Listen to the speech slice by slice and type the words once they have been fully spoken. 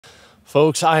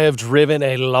Folks, I have driven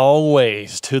a long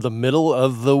ways to the middle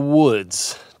of the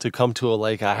woods to come to a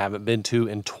lake I haven't been to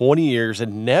in 20 years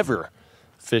and never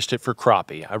fished it for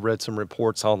crappie. I read some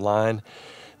reports online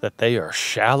that they are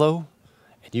shallow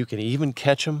and you can even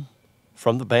catch them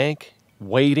from the bank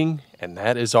waiting, and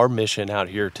that is our mission out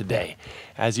here today.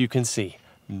 As you can see,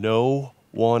 no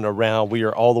one around. We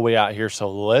are all the way out here,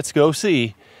 so let's go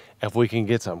see if we can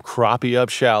get some crappie up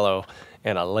shallow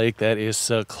in a lake that is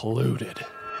secluded.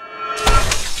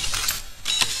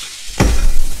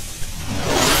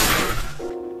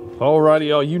 Alrighty,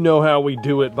 y'all, you know how we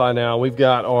do it by now. We've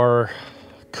got our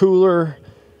cooler,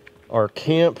 our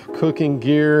camp cooking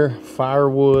gear,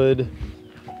 firewood.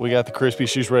 We got the crispy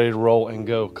shoes ready to roll and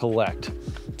go collect.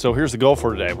 So here's the goal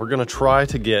for today. We're gonna try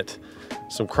to get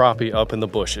some crappie up in the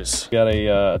bushes. Got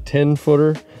a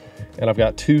 10-footer, and I've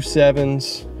got 2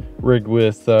 7s rigged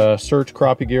with search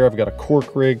crappie gear. I've got a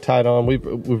cork rig tied on.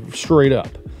 We've straight up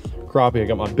crappie. I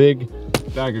got my big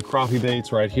bag of crappie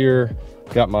baits right here.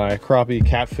 Got my crappie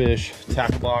catfish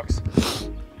tackle box.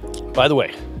 By the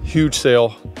way, huge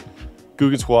sale,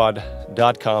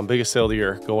 GOOGANsquad.com, biggest sale of the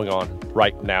year going on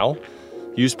right now.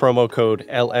 Use promo code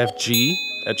LFG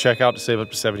at checkout to save up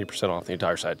to 70% off the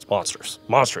entire site. It's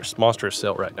monstrous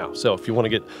sale right now. So if you want to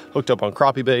get hooked up on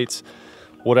crappie baits,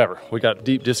 whatever, we got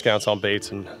deep discounts on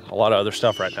baits and a lot of other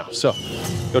stuff right now. So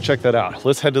go check that out.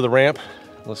 Let's head to the ramp.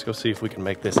 Let's go see if we can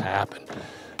make this happen.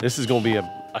 This is going to be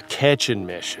a catching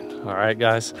mission. All right,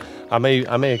 guys. I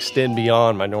may extend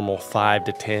beyond my normal 5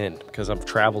 to 10 because I've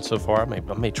traveled so far. I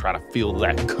may try to feel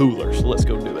that cooler. So let's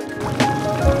go do it.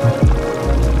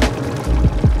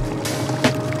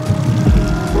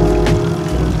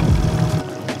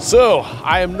 So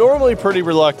I am normally pretty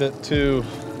reluctant to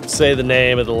say the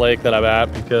name of the lake that I'm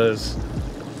at because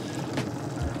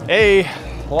a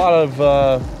lot of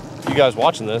you guys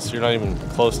watching this, you're not even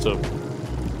close to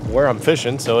where I'm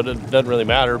fishing, so it doesn't really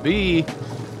matter. B,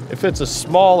 if it's a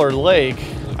smaller lake,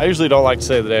 I usually don't like to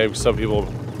say the name because some people,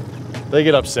 they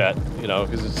get upset, you know,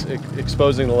 because it's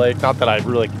exposing the lake. Not that I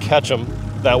really catch them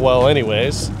that well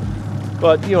anyways,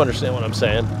 but you understand what I'm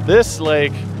saying. This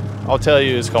lake, I'll tell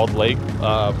you, is called Lake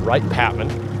Wright Patman.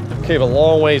 It came a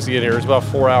long ways to get here. It's about a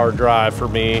 4-hour drive for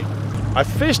me. I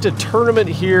fished a tournament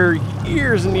here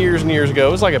years and years and years ago.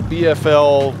 It was like a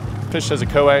BFL, fished as a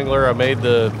co-angler. I made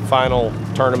the final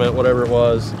tournament, whatever it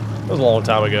was. It was a long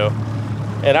time ago.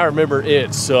 And I remember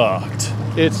it sucked.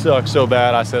 It sucked so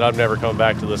bad, I said, I'm never coming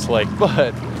back to this lake.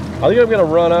 But I think I'm gonna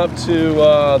run up to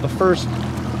the first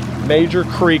major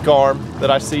creek arm that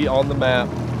I see on the map,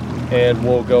 and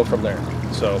we'll go from there.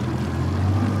 So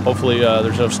hopefully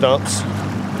there's no stumps.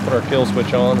 Put our kill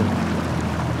switch on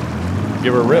and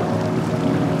give her a rip.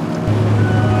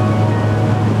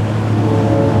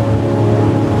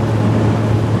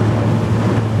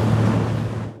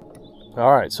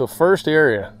 All right, so first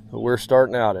area that we're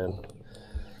starting out in.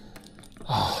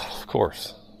 Oh, of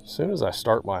course, as soon as I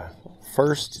start my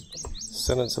first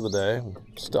sentence of the day, I'm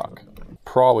stuck.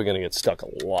 Probably gonna get stuck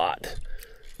a lot.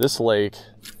 This lake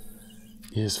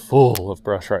is full of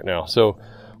brush right now. So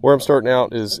where I'm starting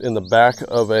out is in the back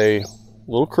of a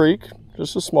little creek,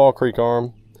 just a small creek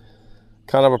arm,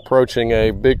 kind of approaching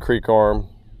a big creek arm.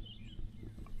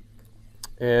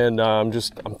 And I'm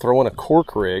throwing a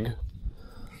cork rig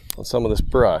on some of this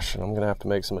brush, and I'm gonna have to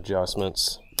make some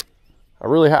adjustments.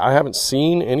 I haven't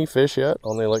seen any fish yet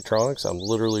on the electronics. I'm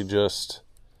literally just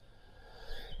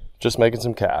making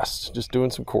some casts, just doing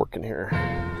some corking here.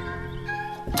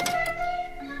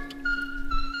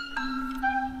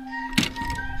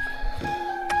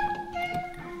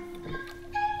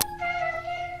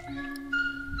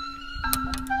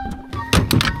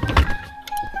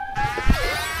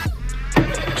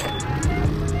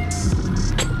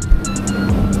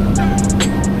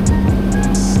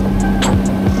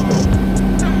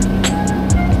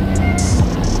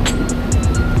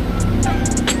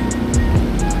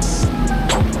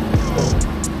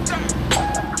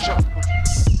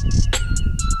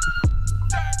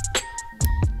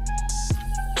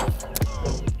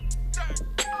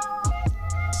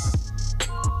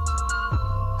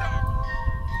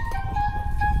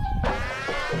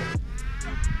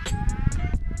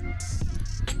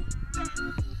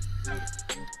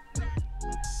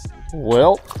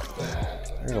 Well,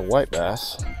 there's a white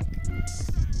bass.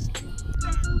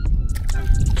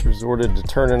 Resorted to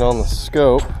turning on the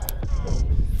scope.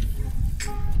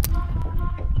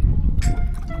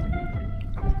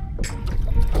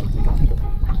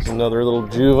 There's another little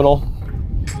juvenile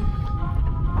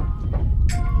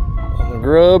on the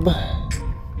grub.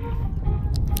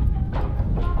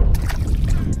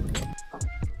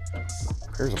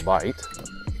 There's a bite.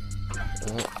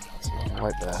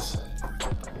 white bass.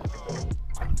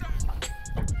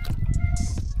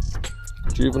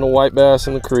 Juvenile white bass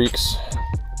in the creeks.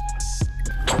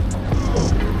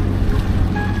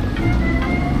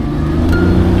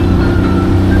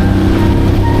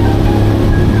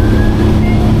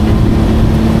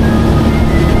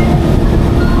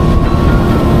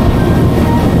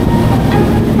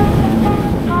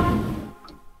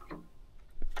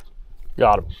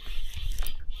 Got him.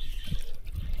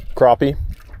 Crappie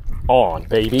on,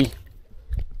 baby.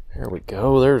 There we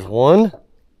go. There's one.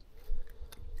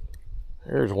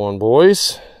 There's one,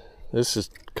 boys. This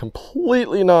is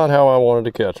completely not how I wanted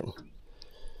to catch him.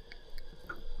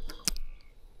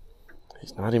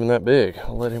 He's not even that big.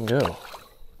 I'll let him go.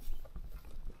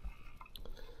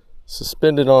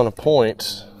 Suspended on a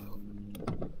point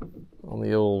on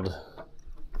the old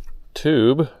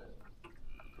tube.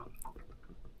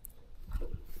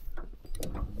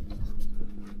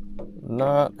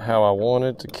 Not how I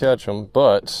wanted to catch them,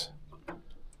 but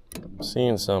I'm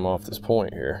seeing some off this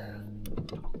point here.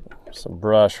 Some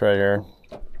brush right here.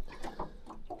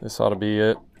 This ought to be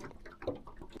it.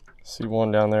 See one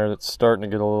down there that's starting to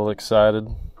get a little excited.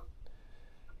 He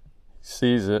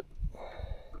sees it.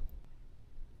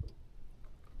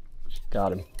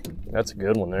 Got him. That's a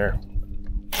good one there.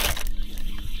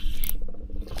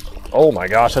 Oh my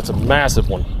gosh, that's a massive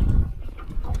one.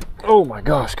 Oh my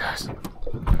gosh, guys.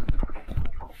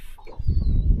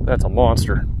 That's a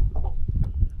monster.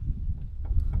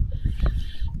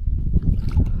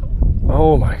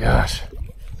 Oh my gosh.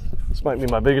 This might be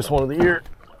my biggest one of the year.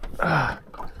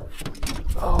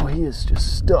 Oh, he is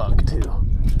just stuck too.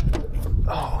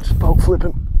 Oh, spoke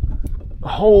flipping.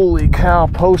 Holy cow,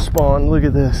 post spawn. Look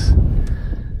at this.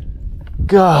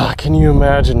 God, can you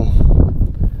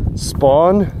imagine?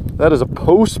 Spawn? That is a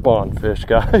post spawn fish,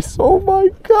 guys. Oh my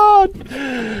God.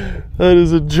 That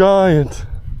is a giant.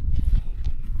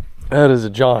 That is a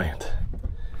giant.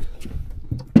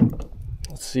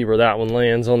 Let's see where that one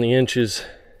lands on the inches.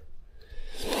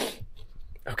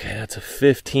 Okay, that's a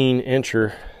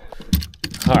 15-incher.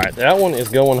 All right, that one is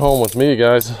going home with me,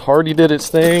 guys. Hardy did its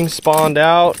thing, spawned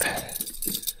out.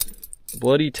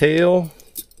 Bloody tail.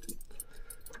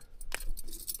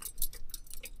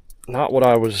 Not what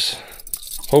I was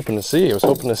hoping to see. I was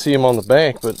hoping to see him on the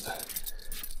bank, but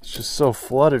it's just so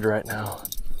flooded right now.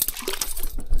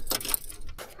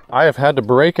 I have had to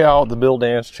break out the Bill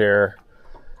dance chair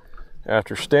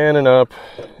after standing up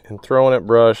and throwing at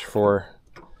brush for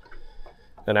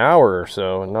an hour or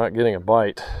so and not getting a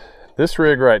bite. This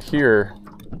rig right here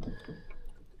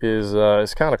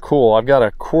is kind of cool. I've got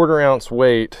a 1/4 ounce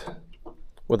weight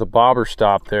with a bobber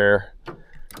stop there,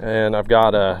 and I've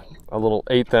got a little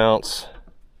 1/8 ounce.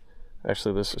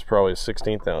 Actually, this is probably a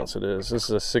 16th ounce. It is. This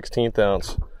is a 16th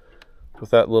ounce with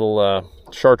that little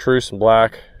chartreuse and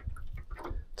black.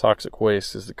 Toxic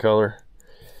waste is the color.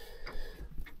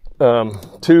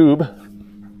 Tube,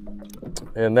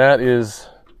 and that is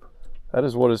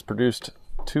what has produced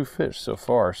 2 fish so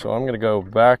far. So I'm going to go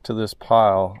back to this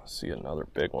pile. See another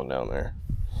big one down there.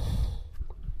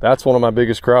 That's one of my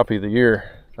biggest crappie of the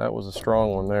year. That was a strong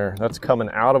one there. That's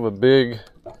coming out of a big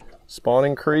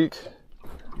spawning creek.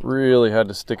 Really had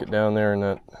to stick it down there in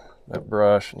that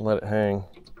brush and let it hang.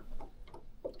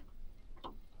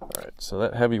 All right, so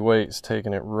that heavy weight is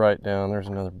taking it right down. There's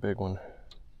another big one.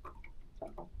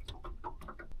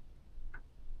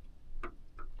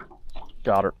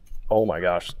 Got her. Oh my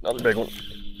gosh, another big one.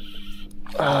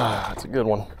 Ah, that's a good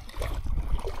one.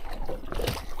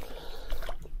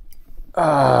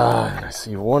 Ah, and I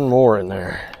see one more in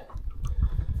there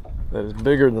that is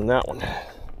bigger than that one.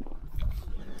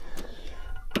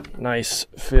 Nice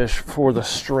fish for the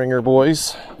stringer,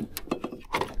 boys.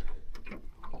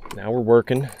 Now we're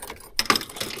working.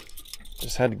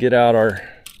 Just had to get out our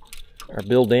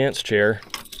Bill dance chair.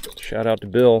 Shout out to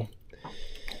Bill.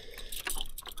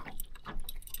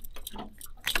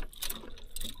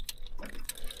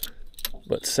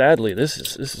 But sadly, this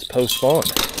is post spawn,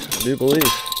 I do believe.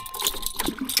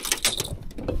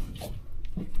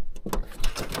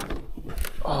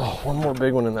 Oh, one more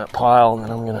big one in that pile, and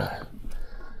then I'm gonna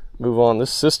move on.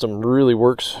 This system really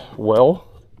works well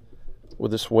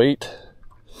with this weight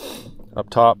up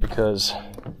top because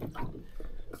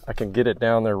I can get it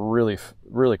down there really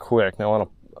quick. Now on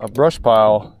a brush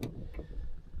pile,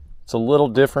 it's a little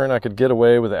different. I could get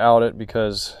away without it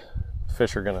because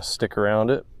fish are gonna stick around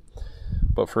it.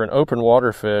 But for an open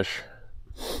water fish,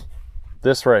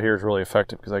 this right here is really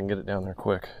effective because I can get it down there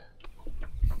quick.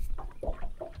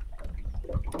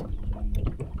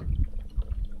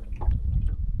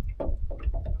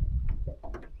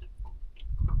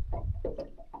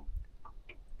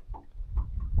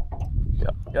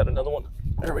 Yeah, got another one.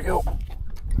 There we go.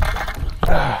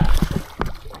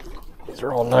 These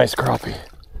are all nice crappie.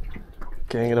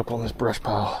 Gang it up on this brush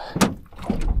pile.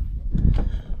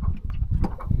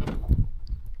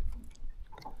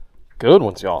 Good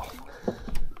ones, y'all.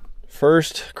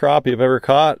 First crappie I've ever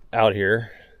caught out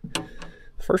here.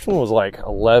 The first one was like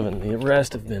 11. The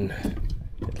rest have been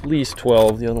at least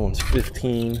 12. The other one's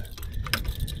 15.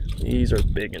 These are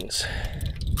big ones.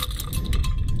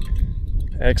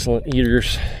 Excellent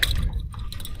eaters.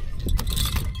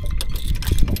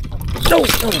 Oh,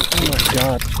 my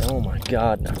God. Oh my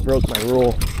God. I broke my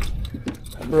rule.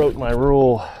 I broke my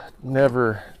rule.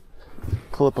 Never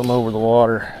clip them over the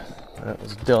water. That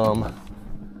was dumb.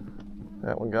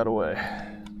 That one got away.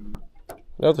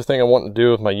 Another thing I want to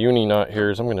do with my uni knot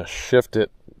here is I'm going to shift it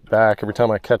back every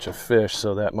time I catch a fish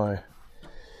so that my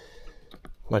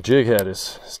jig head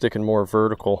is sticking more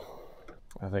vertical.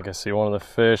 I think I see one of the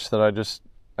fish that I just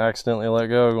accidentally let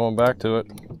go going back to it.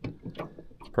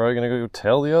 Probably gonna go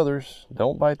tell the others,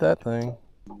 don't bite that thing.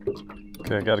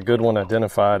 Okay, I got a good one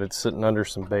identified. It's sitting under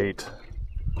some bait.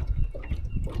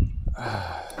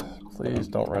 Please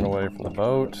don't run away from the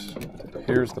boat.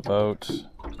 Here's the boat.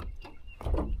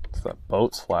 It's that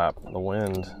boat flap, the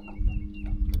wind.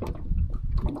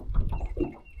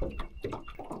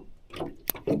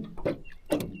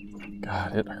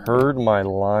 God, it heard my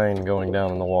line going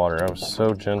down in the water. I was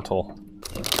so gentle.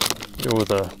 Go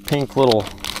with a pink little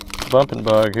bumping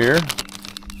bug here.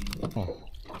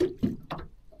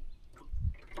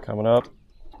 Coming up,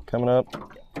 coming up.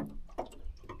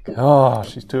 Oh,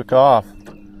 she took off.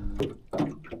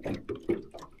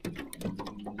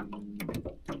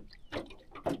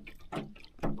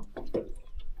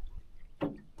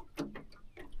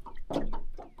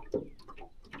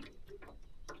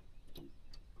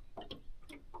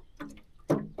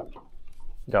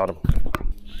 Got him.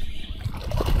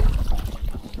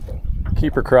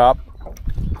 Keeper crop.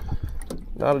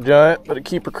 Not a giant, but a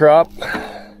keeper crop.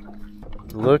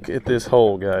 Look at this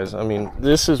hole, guys. I mean,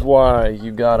 this is why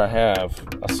you gotta have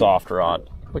a soft rod.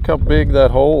 Look how big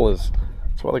that hole is.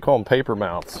 That's why they call them paper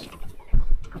mouths.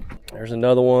 There's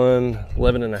another one,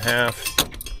 11 and a half.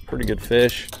 Pretty good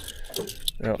fish.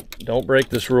 Now, don't break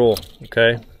this rule,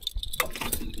 okay?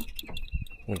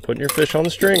 When putting your fish on the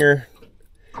stringer,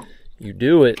 you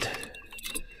do it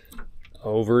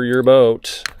over your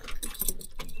boat.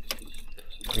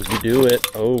 You do it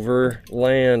over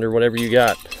land or whatever you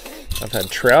got. I've had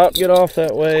trout get off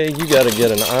that way. You got to get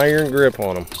an iron grip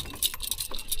on them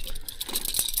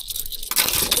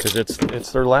because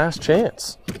it's their last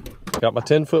chance. Got my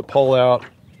 10-foot pole out,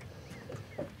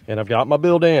 and I've got my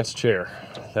Bill Dance chair.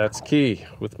 That's key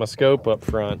with my scope up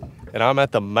front. And I'm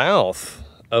at the mouth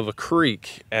of a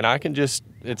creek, and I can just,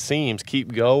 it seems,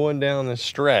 keep going down this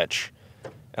stretch,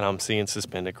 and I'm seeing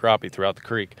suspended crappie throughout the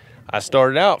creek. I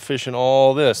started out fishing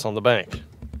all this on the bank.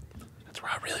 That's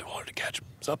where I really wanted to catch them.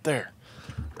 It's up there.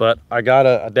 But I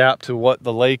gotta adapt to what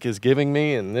the lake is giving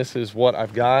me, and this is what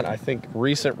I've got. I think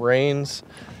recent rains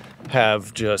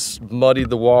have just muddied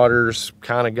the waters,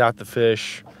 kind of got the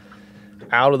fish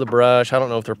out of the brush. I don't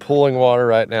know if they're pulling water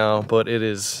right now, but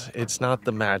it's not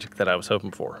the magic that I was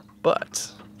hoping for.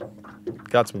 But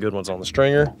got some good ones on the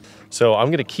stringer. So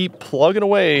I'm gonna keep plugging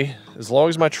away as long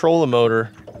as my trolling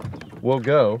motor will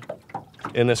go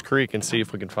in this creek and see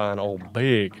if we can find old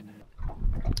big.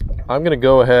 I'm gonna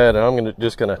go ahead and I'm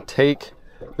just gonna take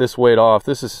this weight off.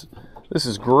 This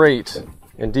is great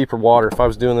in deeper water. If I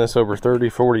was doing this over 30,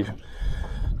 40,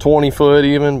 20 foot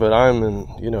even, but I'm in,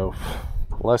 you know,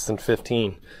 less than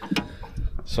 15.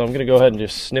 So I'm gonna go ahead and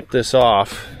just snip this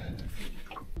off.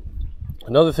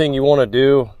 Another thing you wanna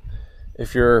do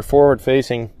if you're forward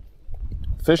facing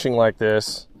fishing like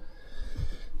this,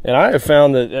 and I have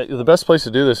found that the best place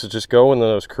to do this is just go into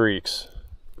those creeks.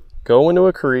 Go into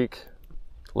a creek,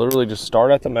 literally just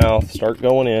start at the mouth, start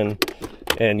going in,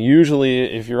 and usually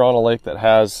if you're on a lake that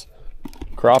has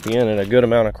crappie in it, a good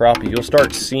amount of crappie, you'll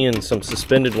start seeing some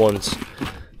suspended ones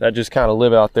that just kind of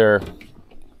live out there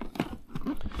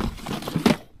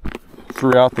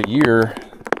throughout the year.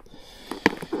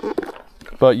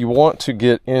 But you want to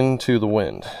get into the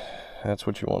wind. That's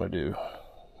what you want to do.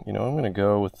 You know, I'm going to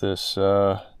go with this,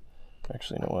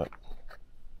 actually, you know what?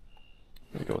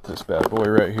 I'm going to go with this bad boy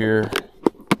right here.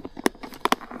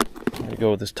 I'm going to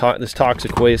go with this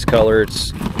toxic waste color.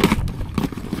 It's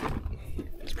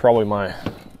probably my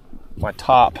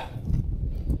top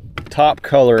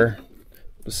color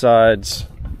besides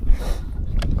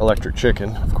electric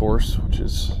chicken, of course, which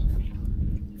is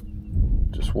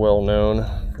just well known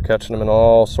for catching them in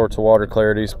all sorts of water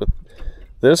clarities. But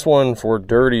this one for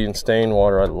dirty and stained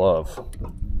water, I love.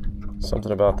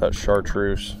 Something about that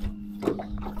chartreuse.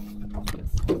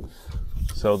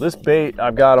 So this bait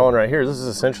I've got on right here, this is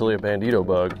essentially a bandito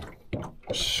bug.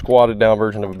 Squatted down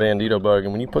version of a bandito bug.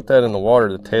 And when you put that in the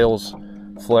water, the tails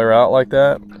flare out like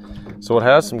that. So it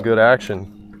has some good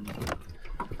action.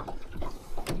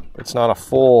 It's not a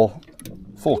full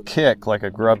kick like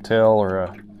a grub tail or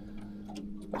a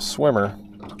swimmer,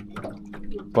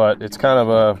 but it's kind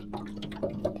of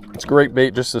it's great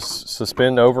bait just to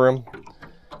suspend over them.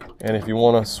 And if you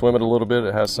want to swim it a little bit,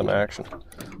 it has some action.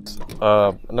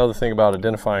 Another thing about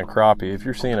identifying crappie, if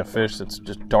you're seeing a fish that's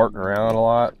just darting around a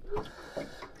lot,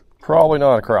 probably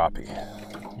not a crappie.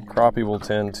 Crappie will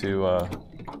tend to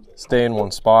stay in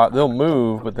one spot. They'll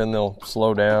move, but then they'll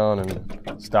slow down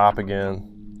and stop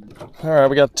again. All right,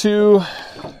 we got 2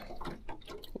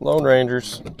 Lone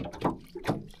Rangers,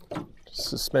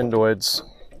 suspendoids.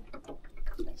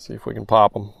 See if we can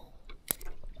pop them.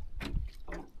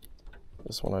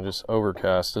 This one I just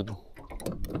overcasted.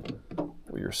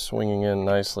 We are swinging in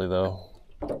nicely though.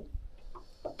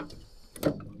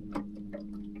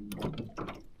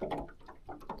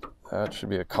 That should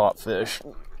be a caught fish.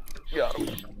 Got him.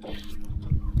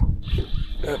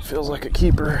 That feels like a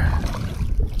keeper.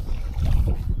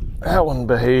 That one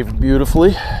behaved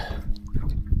beautifully.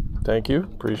 Thank you,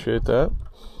 appreciate that.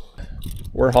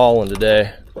 We're hauling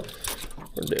today.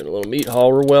 We're doing a little meat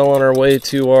haul. We're well on our way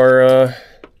to our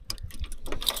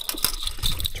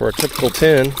typical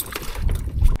 10.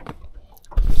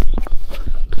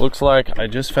 Looks like I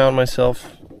just found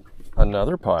myself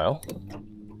another pile.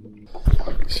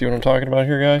 See what I'm talking about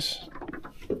here, guys?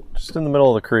 Just in the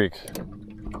middle of the creek.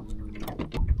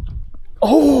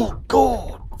 Oh,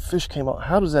 God! Fish came off.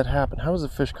 How does that happen? How does the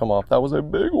fish come off? That was a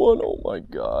big one. Oh my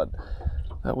God.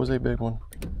 That was a big one.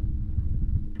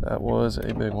 That was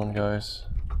a big one, guys.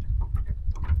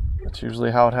 That's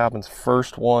usually how it happens.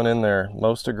 First one in there,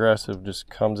 most aggressive, just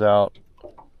comes out.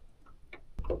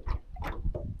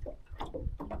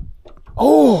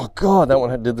 Oh God, that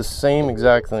one did the same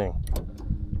exact thing.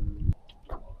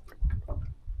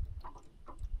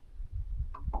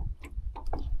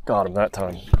 Got him that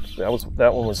time.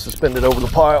 That one was suspended over the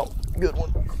pile. Good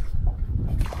one.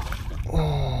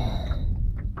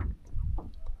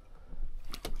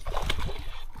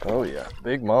 Oh yeah,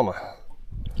 big mama.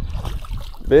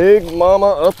 Big mama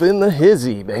up in the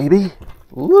hizzy, baby.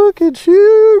 Look at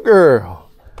you, girl.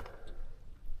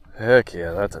 Heck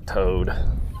yeah, that's a toad.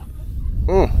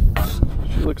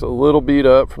 She looks a little beat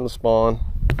up from the spawn.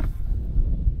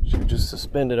 She was just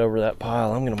suspended over that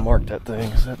pile. I'm gonna mark that thing.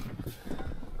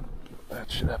 That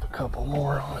should have a couple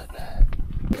more on it.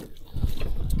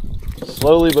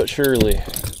 Slowly but surely,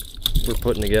 we're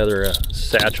putting together a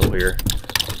satchel here.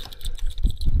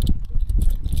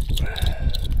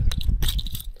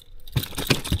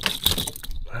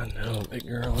 I know, big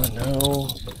girl, I know.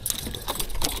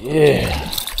 Yeah,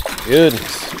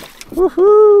 goodness.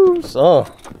 Woohoo, son,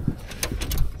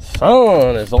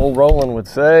 as old Roland would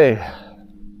say.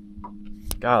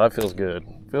 God, that feels good.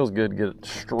 Feels good to get a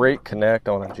straight connect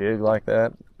on a jig like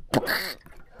that.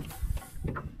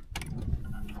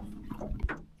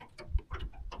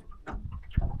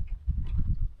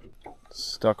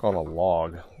 Stuck on a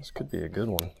log. This could be a good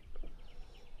one.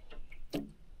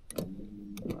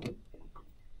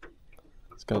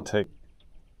 It's gonna take.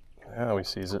 Now he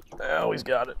sees it. Now he's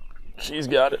got it. She's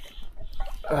got it.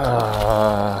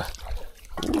 Ooh,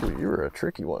 you were a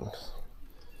tricky one.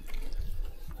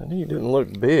 I knew you didn't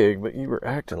look big, but you were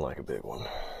acting like a big one.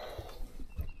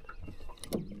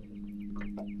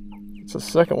 It's the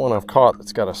second one I've caught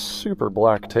that's got a super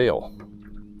black tail.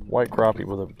 White crappie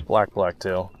with a black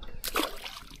tail.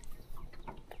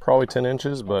 Probably 10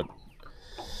 inches, but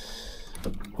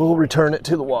we'll return it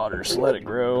to the waters, let it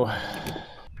grow.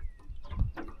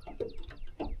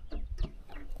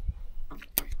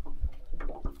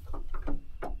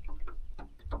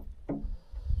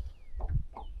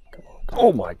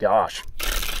 Oh my gosh.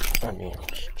 I mean,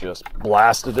 just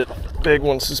blasted it. Big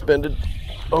one suspended,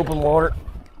 open water.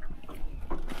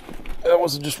 That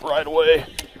was just right away.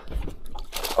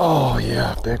 Oh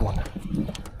yeah, big one.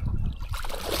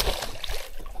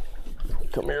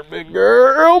 Come here, big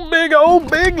girl. Big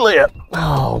old big lip.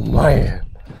 Oh man.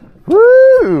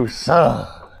 Woo, son.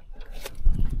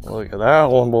 Look at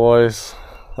that one, boys.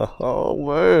 Oh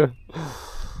man.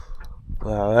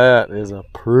 Now that is a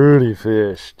pretty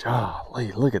fish.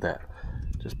 Golly, look at that.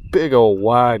 Just big old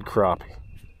wide crappie.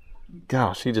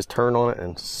 Gosh, he just turned on it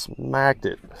and smacked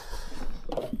it.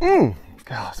 God,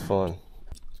 it's fun.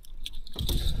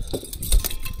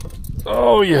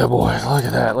 Oh yeah, boys, look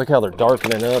at that. Look how they're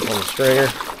darkening up on the stringer.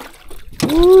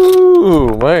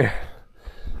 Ooh, man.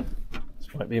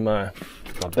 This might be my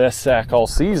best sack all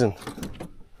season.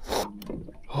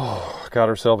 Oh, got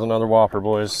ourselves another whopper,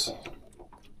 boys.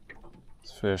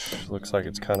 This fish looks like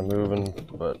it's kind of moving,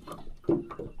 but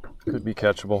could be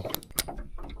catchable.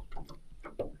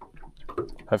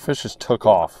 That fish just took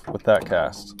off with that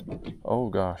cast. Oh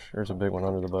gosh, there's a big one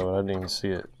under the boat. I didn't even see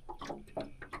it.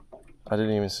 I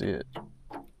didn't even see it.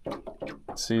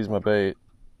 It sees my bait.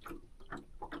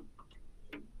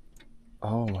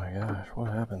 Oh my gosh, what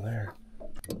happened there?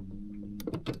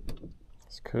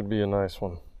 This could be a nice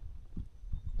one.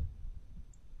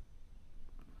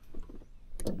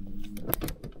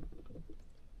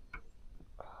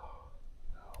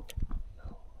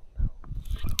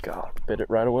 God, bit it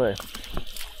right away.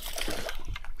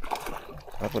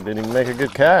 That one didn't even make a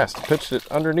good cast. Pitched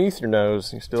it underneath your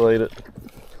nose. You still ate it.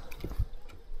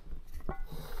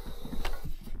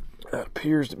 That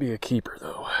appears to be a keeper,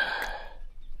 though.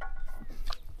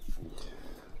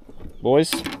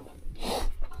 Boys,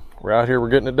 we're out here. We're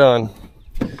getting it done.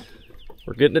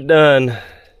 We're getting it done.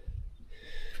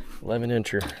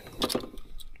 11-incher.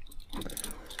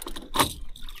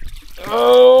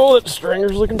 Oh, that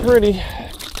stringer's looking pretty.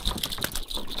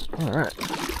 All right,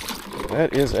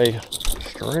 that is a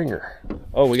stringer.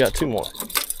 Oh, we got 2 more.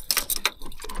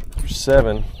 There's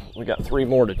 7. We got 3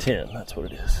 more to 10. That's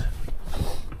what it is.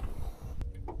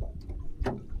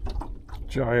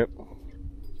 Giant.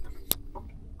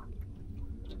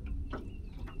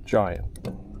 Giant.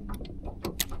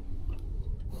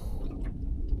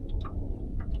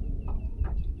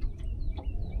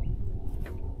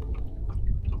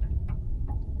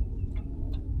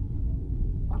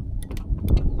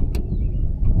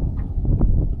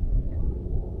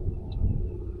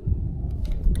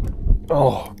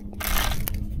 Oh,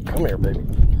 come here, baby.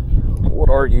 What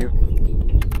are you?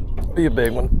 Be a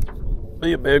big one.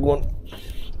 Be a big one.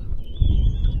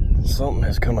 Something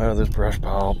has come out of this brush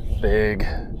pile. Big.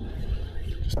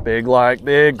 Just big like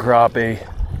big crappie.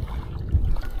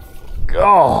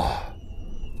 Oh.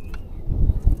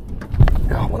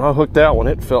 God, when I hooked that one,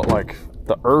 it felt like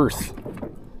the earth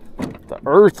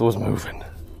was moving.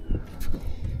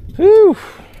 Whew.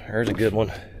 There's a good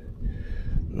one.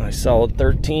 Nice solid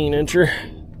 13-incher.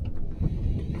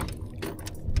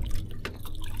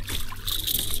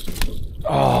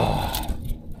 Oh,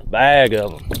 bag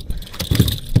of them.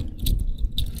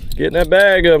 Getting that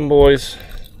bag of them, boys.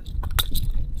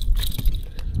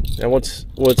 Now what's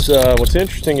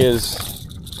interesting is,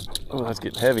 oh, that's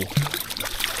getting heavy.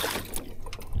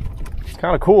 It's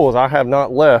kind of cool is I have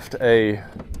not left a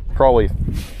probably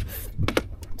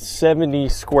 70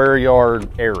 square yard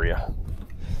area.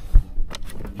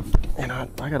 And I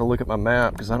got to look at my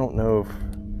map because I don't know if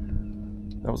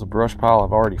that was a brush pile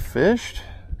I've already fished.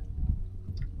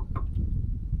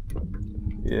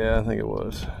 Yeah, I think it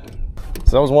was.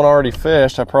 So that was one I already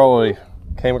fished. I probably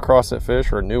came across that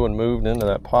fish or a new one moved into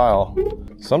that pile.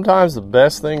 Sometimes the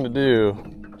best thing to do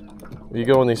when you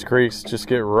go in these creeks, just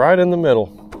get right in the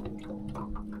middle.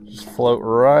 Just float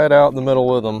right out in the middle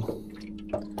with them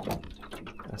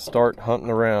and start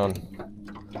hunting around.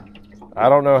 I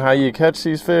don't know how you catch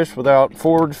these fish without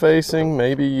forward facing.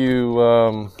 Maybe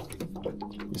you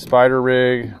spider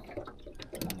rig.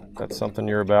 That's something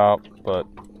you're about, but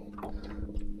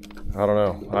I don't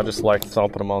know. I just like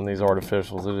thumping them on these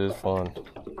artificials. It is fun.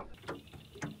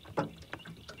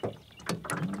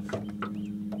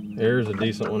 Here's a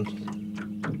decent one.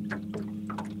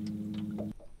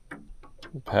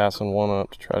 I'm passing one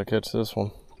up to try to catch this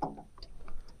one.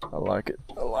 I like it.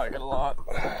 I like it a lot.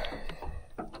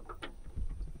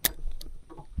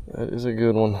 That is a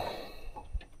good one.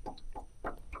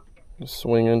 Just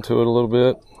swing into it a little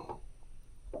bit.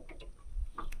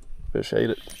 Fish ate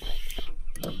it.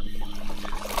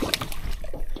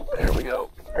 There we go.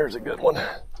 There's a good one.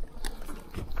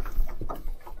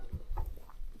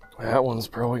 That one's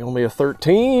probably gonna be a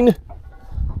 13. Look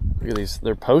at these,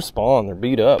 they're post spawn, they're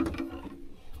beat up.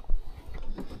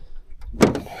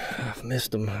 I've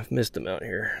missed them out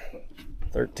here.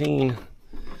 13.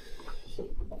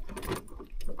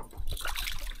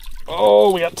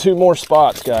 Oh, we got 2 more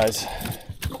spots, guys.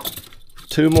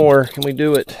 2 more, can we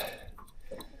do it?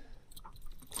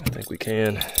 I think we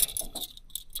can.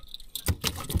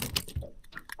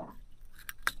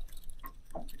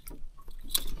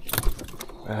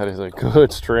 That is a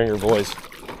good stringer, boys.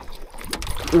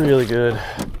 Really good.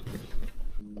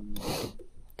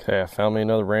 Okay, I found me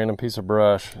another random piece of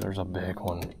brush. There's a big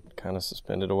one, kind of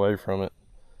suspended away from it.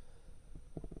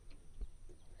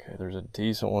 Okay, there's a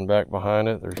decent one back behind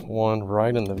it. There's one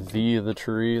right in the V of the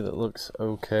tree that looks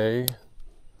okay.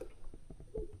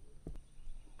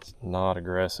 It's not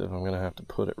aggressive. I'm gonna have to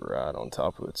put it right on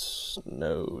top of its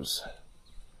nose.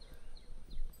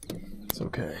 It's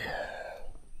okay.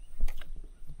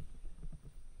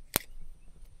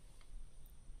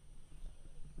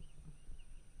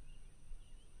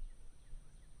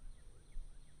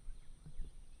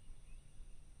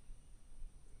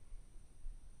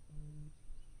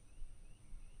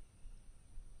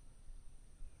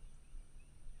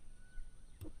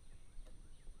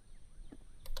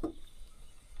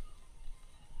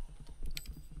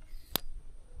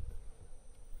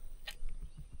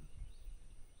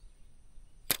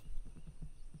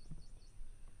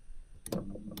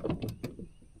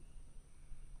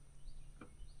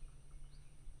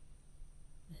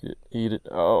 Eat it.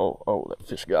 Oh, oh, that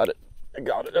fish got it. I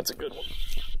got it. That's a good one.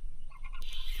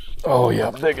 Oh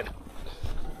yeah, big one.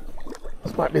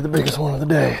 This might be the biggest one of the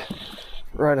day.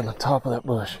 Right on the top of that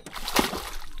bush.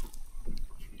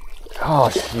 Oh,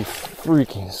 she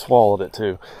freaking swallowed it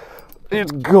too.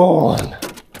 It's gone.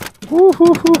 Woo,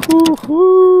 woo, woo, woo,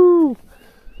 woo.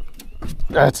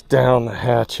 That's down the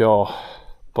hatch, y'all.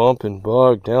 Bumping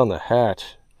bug down the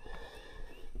hatch.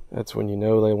 That's when you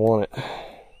know they want it.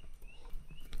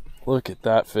 Look at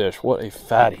that fish. What a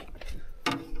fatty.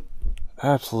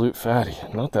 Absolute fatty.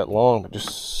 Not that long, but just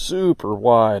super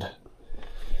wide.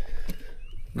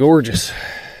 Gorgeous.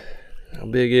 How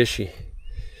big is she?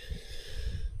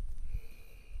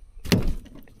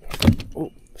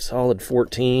 Oh, solid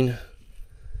 14.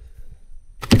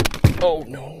 Oh,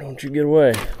 no, don't you get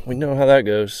away. We know how that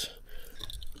goes.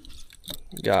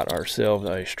 Got ourselves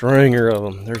a stringer of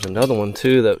them. There's another one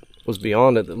too that was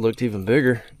beyond it that looked even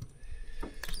bigger.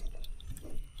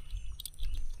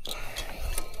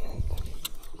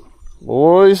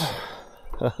 Boys,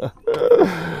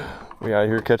 we out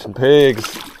here catching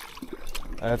pigs.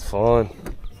 That's fun.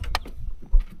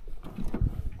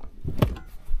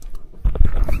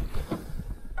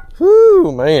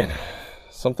 Whoo, man.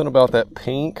 Something about that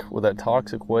pink with that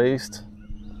toxic waste,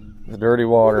 the dirty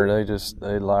water,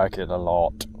 they like it a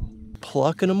lot.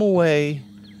 Plucking them away.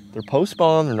 They're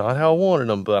post-spawn, they're not how I wanted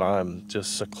them, but I'm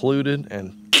just secluded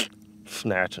and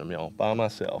snatching them, y'all, by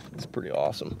myself. It's pretty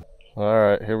awesome. All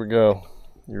right, here we go.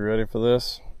 You ready for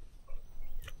this?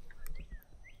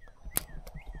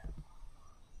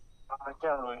 I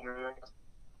can't really hear you. I guess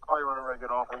call you whenever I get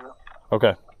off of you.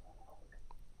 Okay.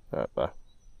 All right, bye.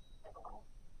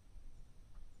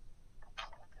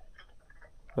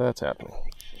 That's happening.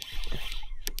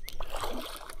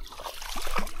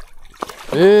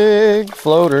 Big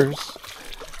floaters.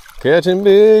 Catching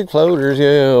big floaters,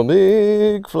 yeah,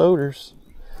 big floaters.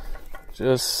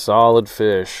 Just solid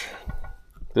fish.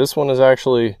 This one is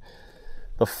actually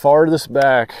the farthest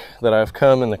back that I've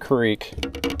come in the creek,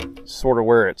 sort of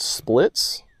where it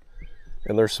splits.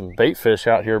 And there's some bait fish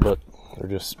out here, but they're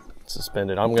just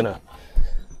suspended. I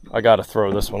gotta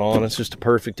throw this one on. It's just a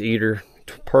perfect eater,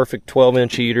 perfect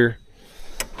 12-inch eater.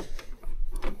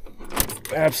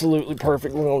 Absolutely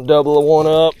perfect. We're gonna double the one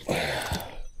up.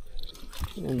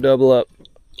 We'll double up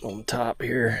on top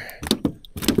here.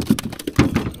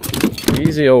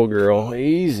 Easy, old girl.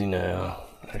 Easy now.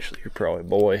 Actually, you're probably a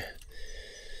boy.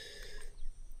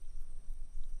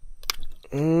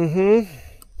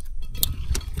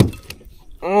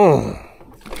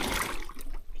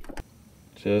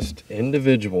 Just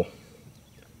individual.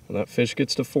 When that fish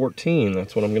gets to 14,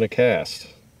 that's what I'm gonna cast.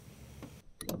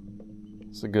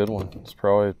 It's a good one. It's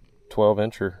probably a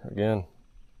 12-incher again.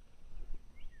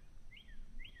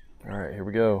 All right, here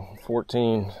we go.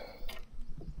 14.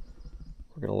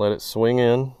 We're gonna let it swing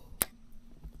in.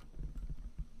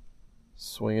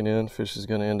 Swinging in, fish is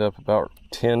gonna end up about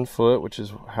 10 foot, which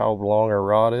is how long our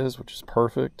rod is, which is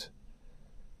perfect.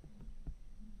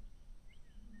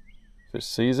 Fish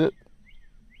sees it.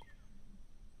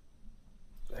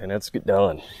 And it's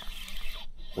done.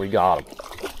 We got him.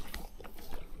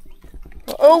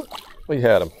 Oh, we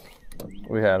had him.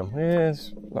 We had him. Yeah,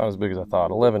 it's not as big as I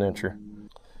thought. 11-incher.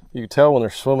 You can tell when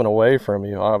they're swimming away from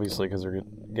you, obviously, because they're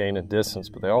gaining distance,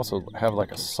 but they also have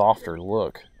like a softer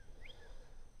look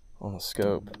on the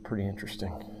scope. Pretty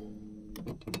interesting.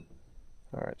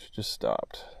 All right, she just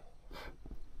stopped.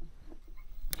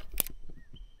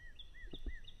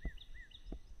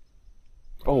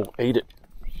 Oh, ate it.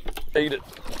 Ate it.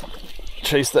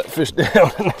 Chased that fish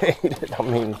down and ate it. I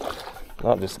mean,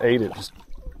 not just ate it, just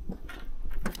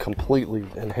completely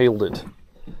inhaled it.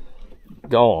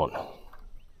 Gone.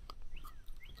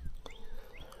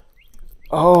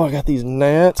 Oh, I got these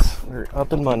gnats. They're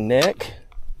up in my neck.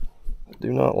 I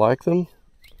do not like them.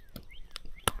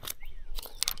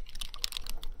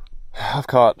 I've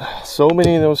caught so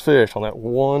many of those fish on that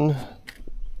one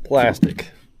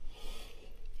plastic.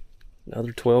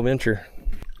 Another 12-incher.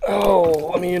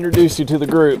 Oh, let me introduce you to the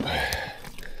group.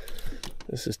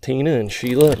 This is Tina and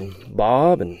Sheila and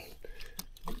Bob and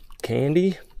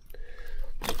Candy,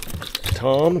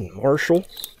 Tom and Marshall.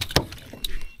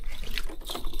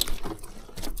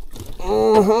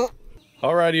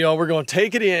 Alrighty, y'all, we're gonna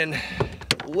take it in.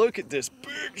 Look at this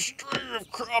big string of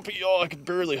crappie, y'all. I could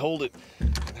barely hold it.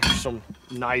 There's some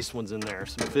nice ones in there,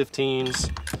 some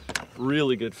 15s,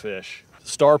 really good fish.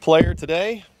 Star player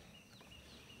today,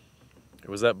 it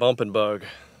was that bumping bug,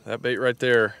 that bait right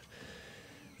there.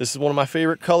 This is one of my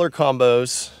favorite color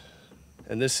combos,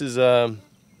 and this is gonna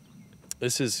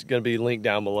be linked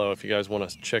down below if you guys want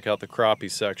to check out the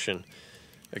crappie section.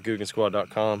 at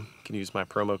GOOGANsquad.com. You can use my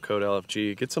promo code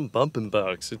LFG. Get some bumping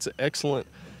bugs. It's an excellent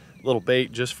little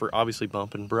bait just for obviously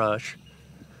bump and brush,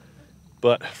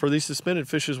 but for these suspended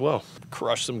fish as well.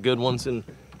 Crush some good ones in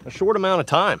a short amount of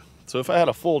time. So if I had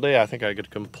a full day, I think I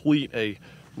could complete a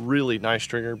really nice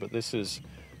stringer, but this is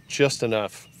just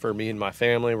enough for me and my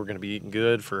family. We're gonna be eating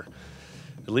good for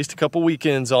at least a couple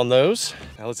weekends on those.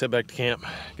 Now let's head back to camp,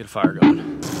 get a fire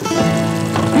going.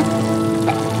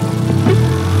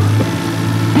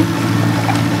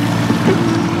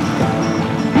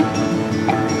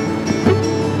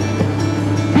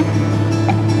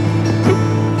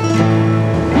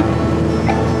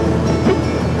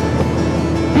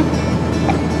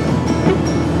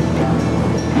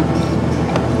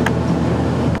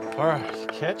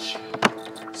 Catch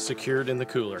secured in the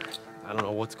cooler. I don't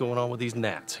know what's going on with these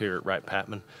gnats here at Wright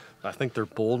Patman. I think they're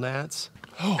bull gnats.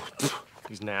 Oh,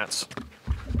 these gnats,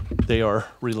 they are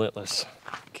relentless.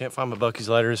 Can't find my Bucky's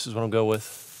lighter. This is what I'm going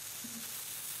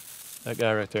with. That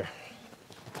guy right there.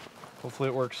 Hopefully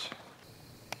it works.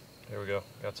 There we go.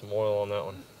 Got some oil on that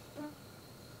one.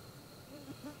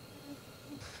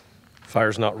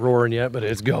 Fire's not roaring yet, but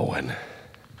it's going.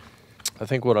 I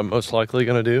think what I'm most likely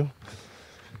gonna do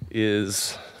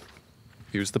is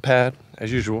use the pad as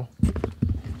usual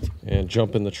and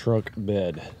jump in the truck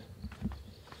bed.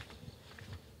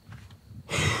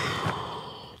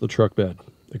 The truck bed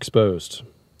exposed.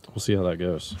 We'll see how that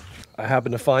goes. I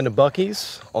happened to find a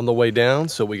Bucky's on the way down,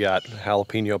 so we got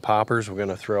jalapeno poppers we're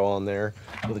gonna throw on there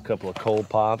with a couple of cold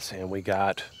pops, and we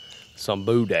got some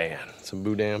boudin. Some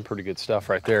boudin, pretty good stuff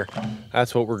right there.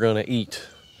 That's what we're gonna eat.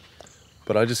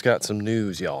 But I just got some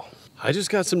news, y'all. I just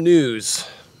got some news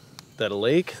that a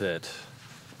lake that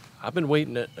I've been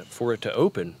waiting for it to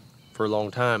open for a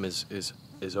long time is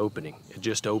opening. It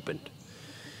just opened.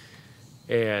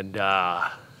 And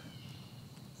bass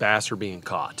are being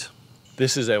caught.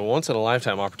 This is a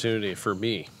once-in-a-lifetime opportunity for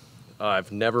me.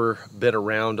 I've never been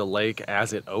around a lake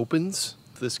as it opens.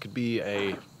 This could be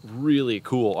a really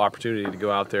cool opportunity to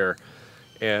go out there,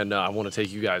 and I want to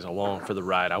take you guys along for the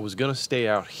ride. I was gonna stay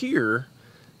out here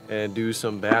and do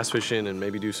some bass fishing and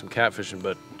maybe do some catfishing,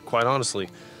 but quite honestly,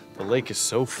 the lake is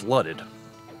so flooded.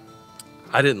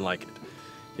 I didn't like it.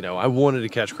 You know, I wanted to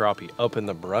catch crappie up in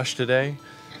the brush today.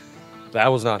 That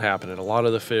was not happening. A lot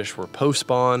of the fish were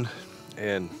post-spawn,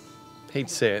 and hate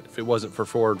to say it, if it wasn't for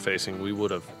forward facing, we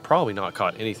would have probably not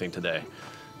caught anything today.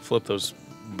 Flipped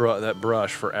that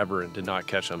brush forever and did not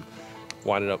catch them.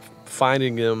 Winded up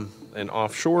finding them in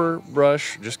offshore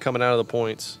brush, just coming out of the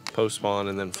points, post-spawn,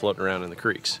 and then floating around in the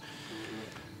creeks.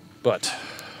 But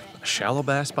a shallow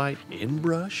bass bite in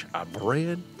brush, a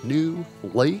brand new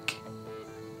lake,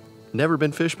 never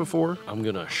been fished before. I'm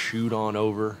gonna shoot on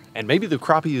over, and maybe the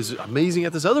crappie is amazing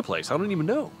at this other place. I don't even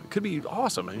know. It could be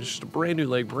awesome. It's just a brand new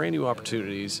lake, brand new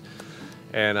opportunities,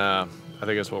 and I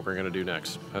think that's what we're gonna do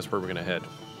next. That's where we're gonna head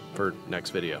for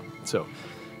next video. So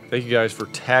thank you guys for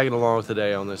tagging along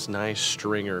today on this nice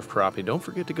stringer of crappie. Don't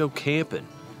forget to go camping.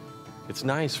 It's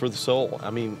nice for the soul.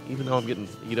 I mean, even though I'm getting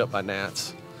eat up by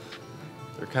gnats,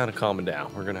 they're kind of calming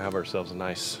down. We're gonna have ourselves a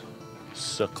nice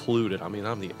secluded, I mean,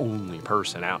 I'm the only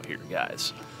person out here,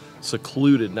 guys.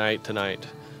 Secluded night tonight.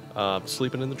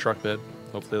 Sleeping in the truck bed.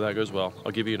 Hopefully that goes well.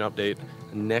 I'll give you an update.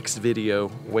 Next video,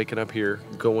 waking up here,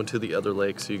 going to the other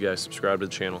lake. So you guys subscribe to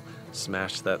the channel.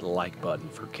 Smash that like button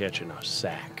for catching a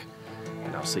sack.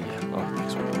 And I'll see you on the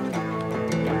next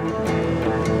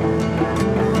one.